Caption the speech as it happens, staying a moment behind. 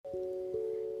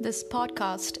This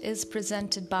podcast is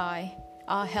presented by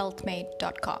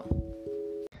ourhealthmate.com.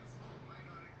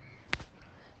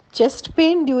 Chest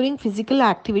pain during physical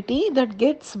activity that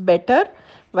gets better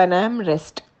when I am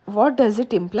rest. What does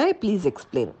it imply? Please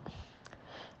explain.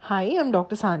 Hi, I'm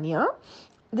Dr. Sania.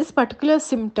 This particular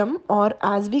symptom, or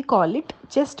as we call it,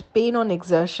 chest pain on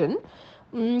exertion,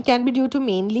 can be due to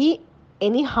mainly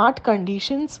any heart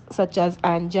conditions such as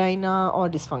angina or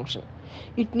dysfunction.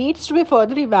 It needs to be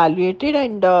further evaluated,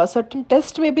 and certain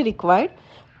tests may be required,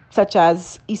 such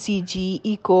as ECG,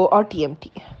 echo, or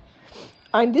TMT,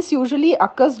 and this usually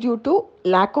occurs due to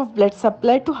lack of blood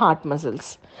supply to heart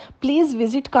muscles. Please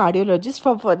visit cardiologist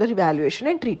for further evaluation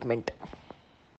and treatment.